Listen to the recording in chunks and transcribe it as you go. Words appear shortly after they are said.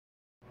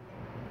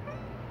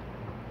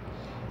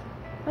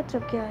What's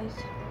up, guys?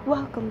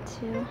 Welcome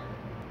to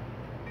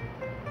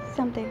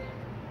something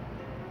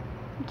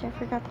which I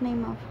forgot the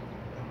name of.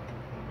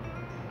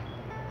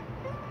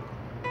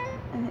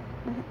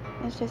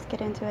 Let's just get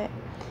into it.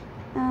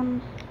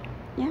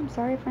 Yeah, I'm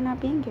sorry for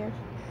not being here.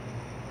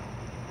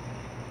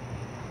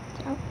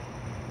 Oh.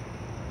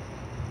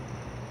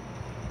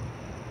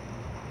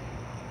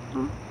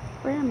 Huh?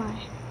 Where am I?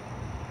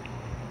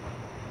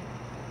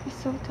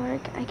 It's so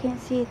dark, I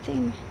can't see a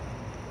thing.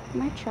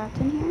 Am I trapped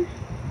in here?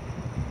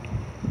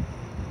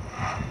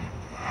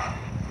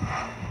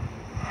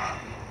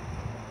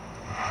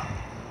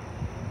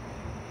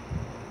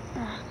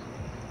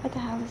 What the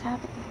hell is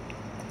happening?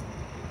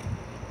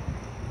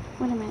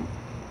 Wait a minute.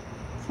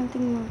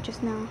 Something moved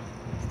just now.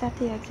 Is that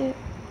the exit?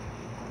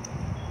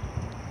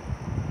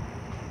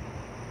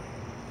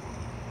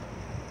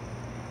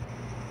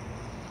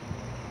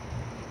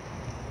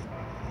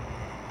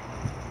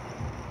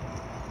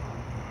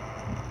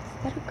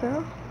 Is that a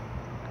girl?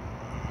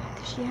 How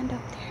did she end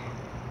up there?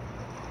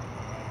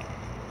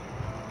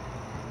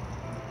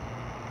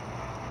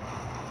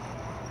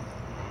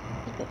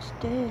 This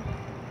bitch dead.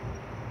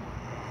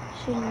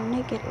 She's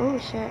naked. Oh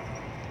shit.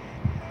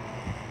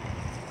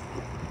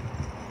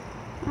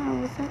 Oh,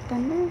 was that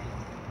thunder?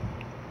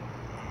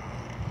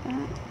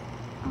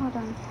 Hold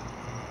on.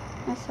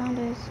 That sound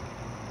is...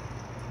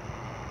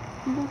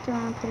 I looked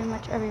around pretty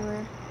much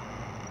everywhere.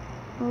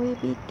 Will we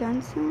be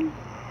done soon?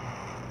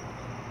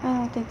 I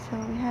don't think so.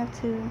 We have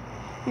to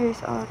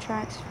erase all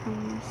tracks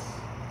from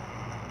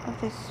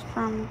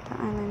from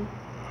the island.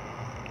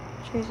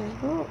 Jesus,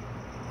 whoa.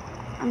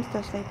 I'm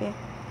still sleepy.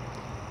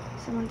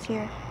 Someone's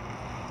here.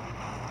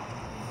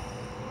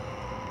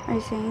 Are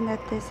you saying that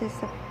this is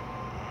the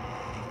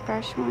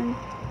fresh one?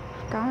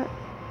 Forgot.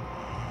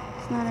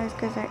 It's not as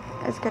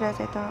good as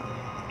I thought.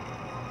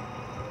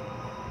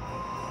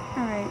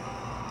 Alright.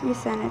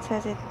 Resend it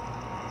says it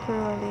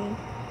thoroughly.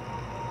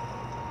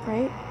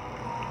 Right?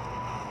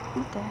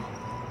 What the?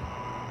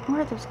 Who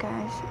are those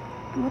guys?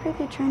 What are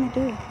they trying to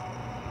do?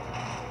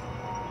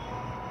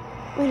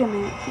 Wait a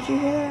minute. Did you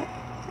hear that?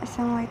 It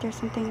sounded like there's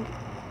something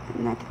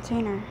in that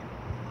container.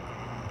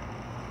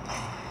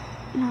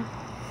 No.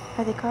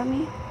 Have they caught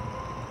me?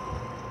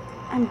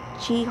 I'm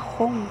G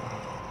home.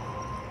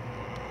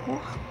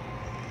 Oh.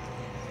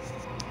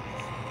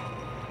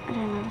 I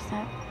didn't notice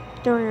that.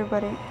 Don't worry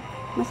about it.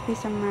 Must be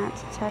some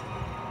rats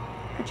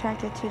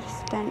attracted to the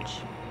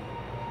stench.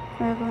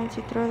 We're going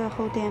to throw the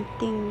whole damn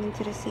thing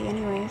into the sea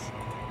anyways.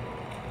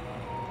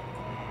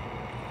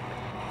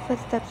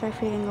 Footsteps are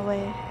fading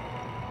away.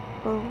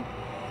 Well,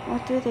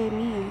 what do they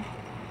mean?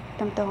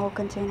 Dump the whole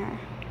container.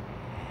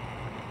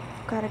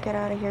 Gotta get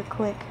out of here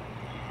quick.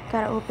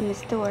 Gotta open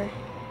this door.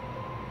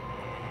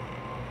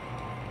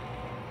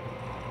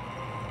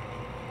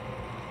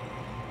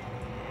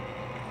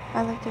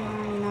 I looked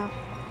around enough.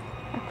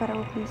 I've gotta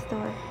open this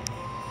door.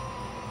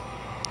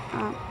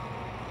 Oh,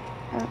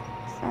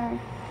 sorry.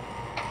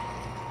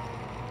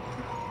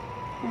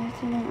 I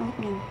see an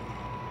opening.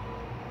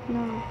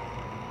 No.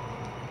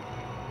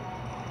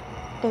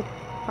 They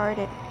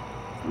parted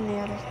from the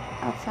other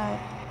outside.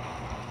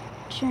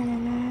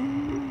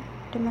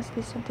 There must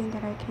be something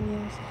that I can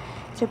use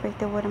to break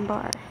the wooden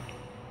bar.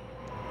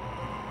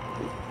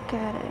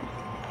 Got it.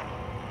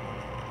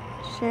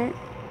 Shirt.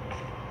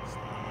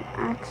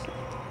 Axe.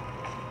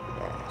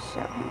 Show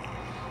him.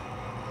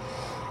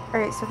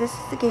 Alright, so this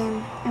is the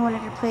game I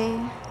wanted to play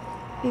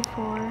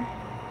before.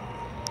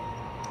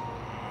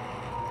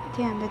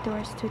 Damn, the door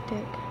is too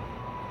thick.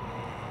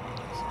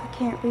 So I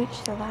can't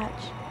reach the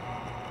latch.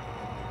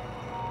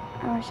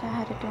 I wish I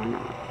had a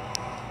doorknob.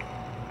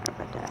 What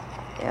about that?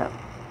 Yep.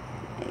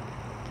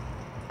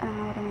 I don't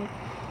know what I mean.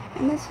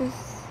 And this is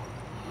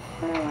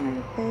what I wanted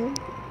to play.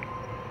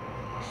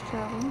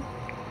 Travel.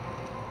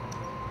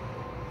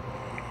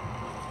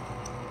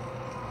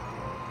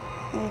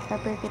 If I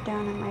break it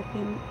down, it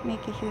might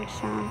make a huge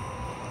sound.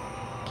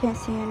 Can't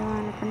see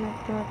anyone in front of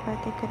the door,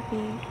 but they could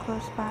be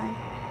close by.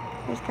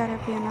 There's gotta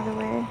be another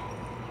way.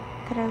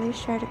 Could at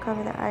least try to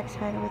cover the axe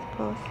hider with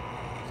both.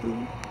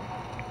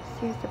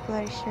 Here's the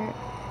bloody shirt.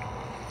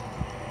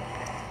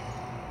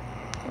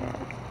 Yeah.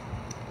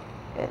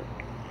 Good.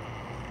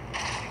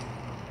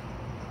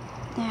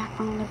 Yeah, I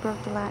finally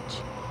broke the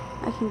latch.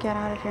 I can get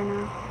out of here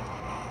now.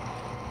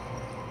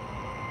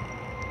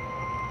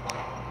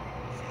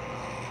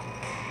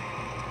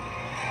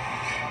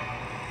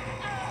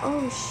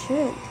 Oh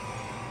shit.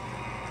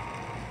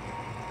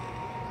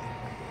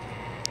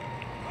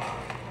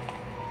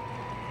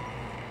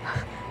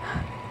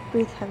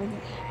 Breathe heavily.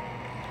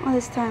 All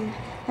this time,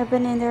 I've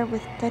been in there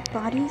with dead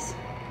bodies.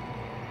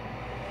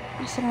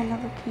 I said I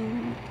never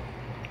came here.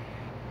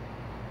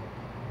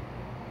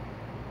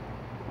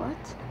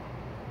 What?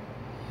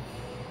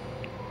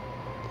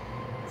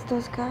 It's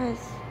those guys.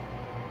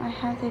 Why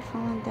have they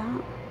fallen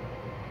down?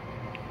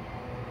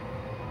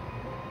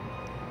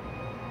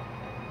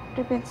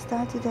 They've been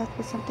stabbed to death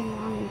with something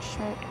wrong in the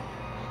shirt.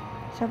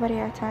 Somebody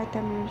attacked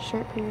them in a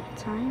short period of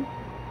time.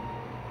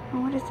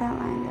 And what is that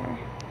line there?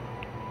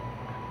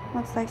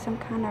 Looks like some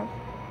kind of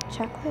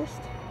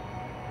checklist.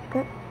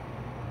 Good.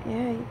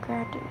 Yeah, you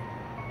grabbed it.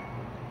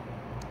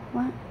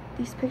 What?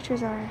 These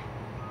pictures are...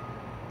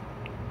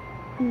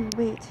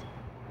 wait.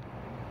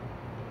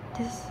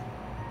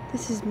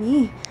 This is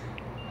me.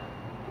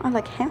 I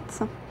look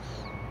handsome.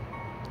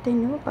 They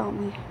knew about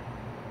me.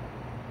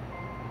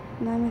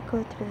 Let me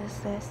go through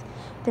this list.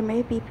 There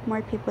may be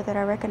more people that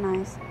I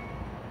recognize.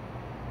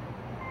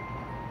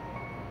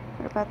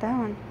 What about that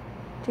one?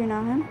 Do you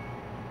know him?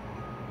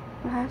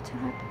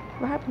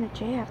 What happened to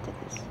Jay after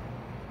this?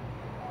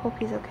 Hope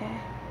he's okay.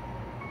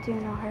 Do you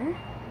know her?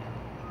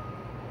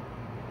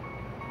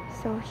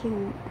 So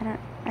Hyun.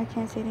 I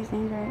can't say these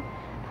names right.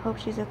 I hope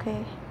she's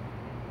okay.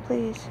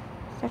 Please,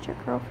 is that your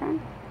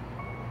girlfriend?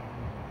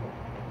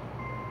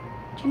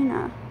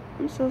 Gina,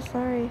 I'm so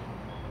sorry.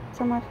 It's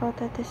all my fault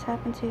that this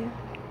happened to you.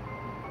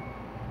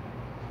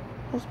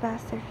 Those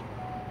bastards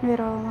knew it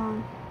all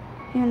along.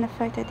 Even the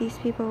fact that these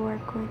people were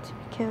going to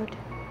be killed.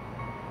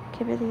 I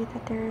can't believe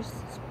that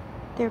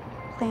their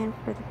plan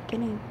for the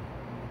beginning.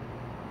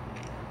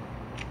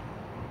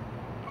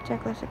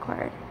 Checklist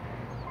acquired.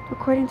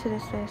 According to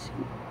this list,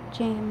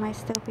 Jane might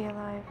still be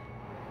alive.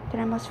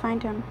 Then I must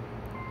find him.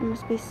 There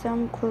must be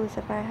some clues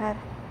if I head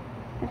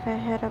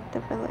up the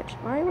village.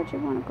 Why would you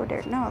want to go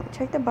there? No,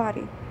 check the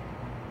body.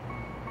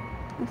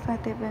 Looks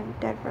like they've been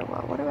dead for a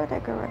while. What about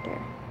that girl right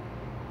there?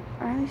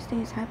 Are all these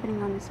things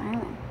happening on this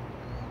island?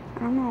 I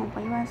don't know.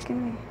 Why are you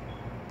asking me?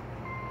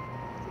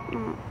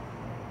 Oh,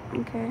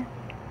 okay.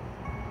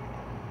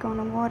 Go in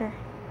the water.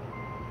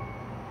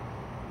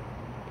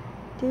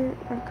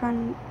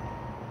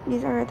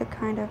 These are the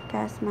kind of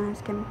gas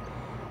mask and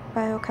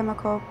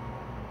biochemical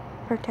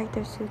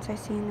protective suits I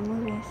see in the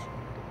movies.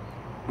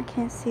 I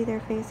can't see their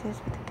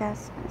faces with the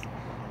gas mask.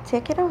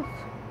 Take it off.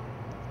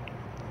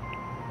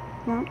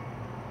 No?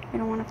 You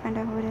don't want to find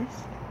out who it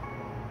is?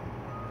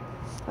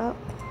 Well,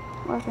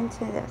 welcome to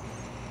the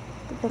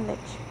village.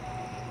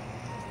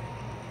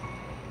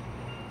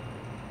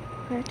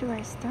 Where do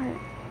I start?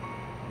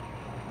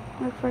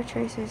 Look for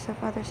traces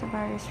of other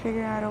survivors.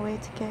 Figure out a way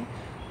to get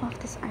off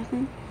this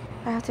island.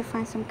 I have to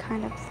find some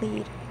kind of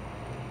lead.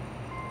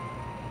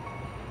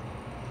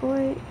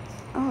 Boy,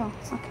 oh,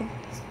 okay.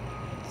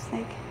 It's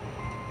like,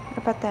 what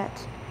about that?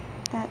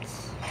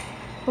 That's,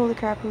 holy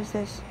crap, who's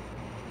this?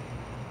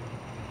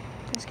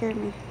 That scared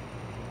me.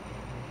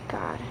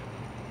 God.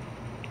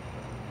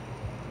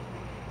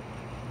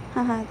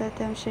 Haha, that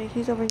damn shit.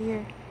 He's over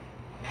here.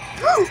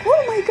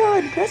 Oh my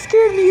god, that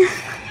scared me.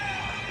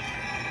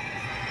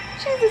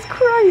 Jesus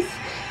Christ.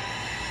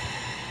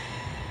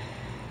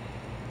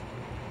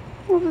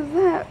 What was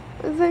that?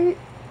 Was I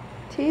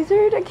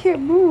tasered? I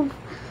can't move.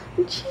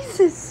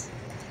 Jesus.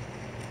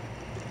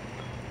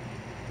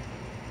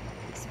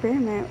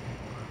 Experiment.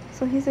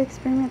 So he's an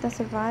experiment that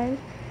survived?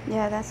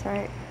 Yeah, that's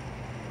right.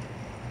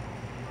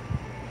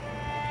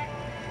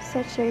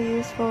 Such a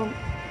useful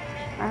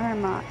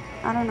armor.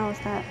 I don't know what's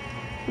that.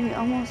 We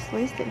almost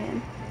wasted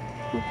him.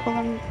 We pull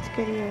him to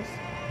good use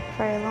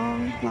for a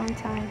long, long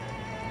time.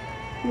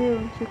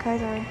 You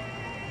guys are...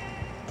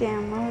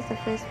 Damn, what was the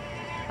first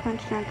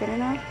punch not good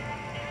enough?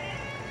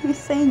 He's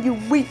saying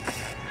you're weak.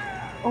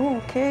 Oh,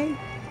 okay.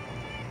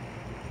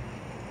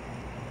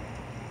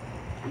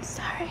 I'm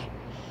sorry.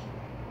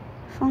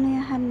 If only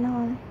I had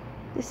known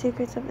the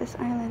secrets of this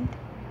island.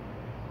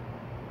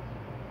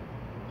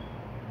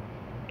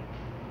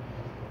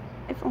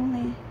 If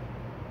only,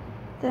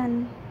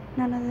 then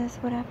none of this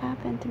would have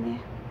happened to me.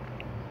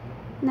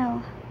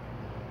 No.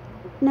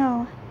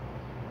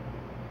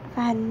 If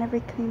I had never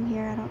come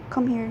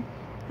here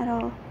at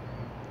all,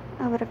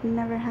 I would have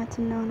never had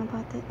to known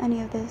about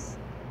any of this.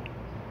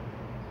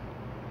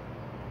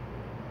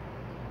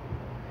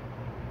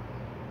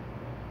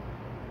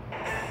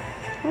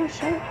 Oh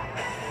shit.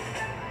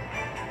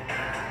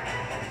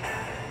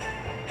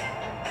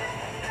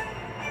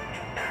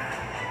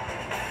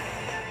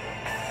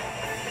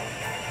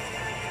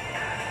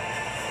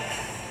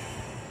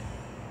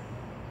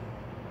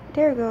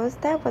 There it goes.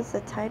 That was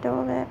the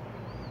title of it.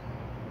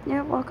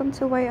 Yeah, welcome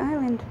to White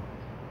Island.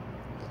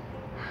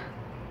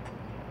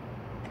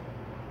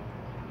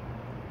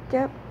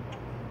 Yep.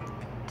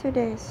 2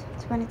 days,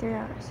 23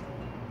 hours.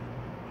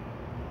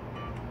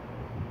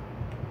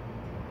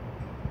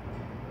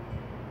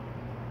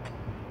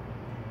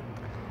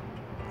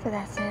 So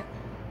that's it.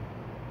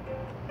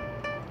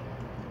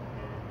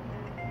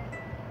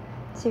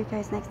 See you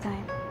guys next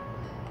time.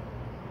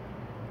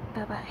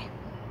 Bye-bye.